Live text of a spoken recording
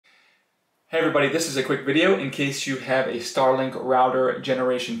Hey everybody, this is a quick video in case you have a Starlink Router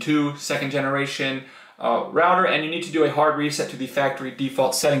Generation 2, second generation router, and you need to do a hard reset to the factory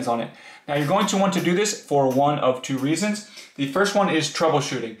default settings on it. Now you're going to want to do this for one of two reasons. The first one is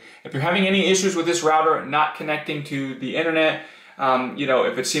troubleshooting. If you're having any issues with this router not connecting to the internet,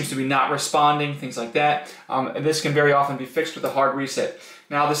 if it seems to be not responding, things like that, this can very often be fixed with a hard reset.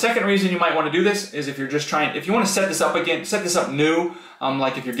 Now the second reason you might want to do this is if you're just if you want to set this up again, set this up new,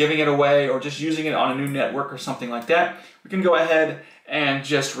 like if you're giving it away or just using it on a new network or something like that, we can go ahead and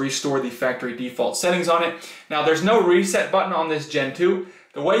just restore the factory default settings on it. Now there's no reset button on this Gen 2.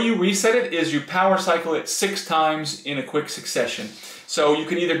 The way you reset it is you power cycle it 6 times in a quick succession. So you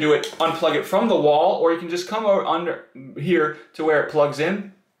can either do it, unplug it from the wall, or you can just come over under here to where it plugs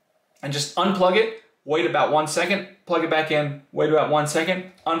in and just unplug it, wait about 1 second, plug it back in, wait about 1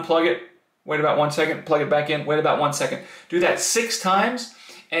 second, unplug it, wait about 1 second, plug it back in, wait about 1 second. Do that 6 times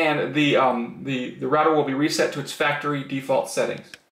and the router will be reset to its factory default settings.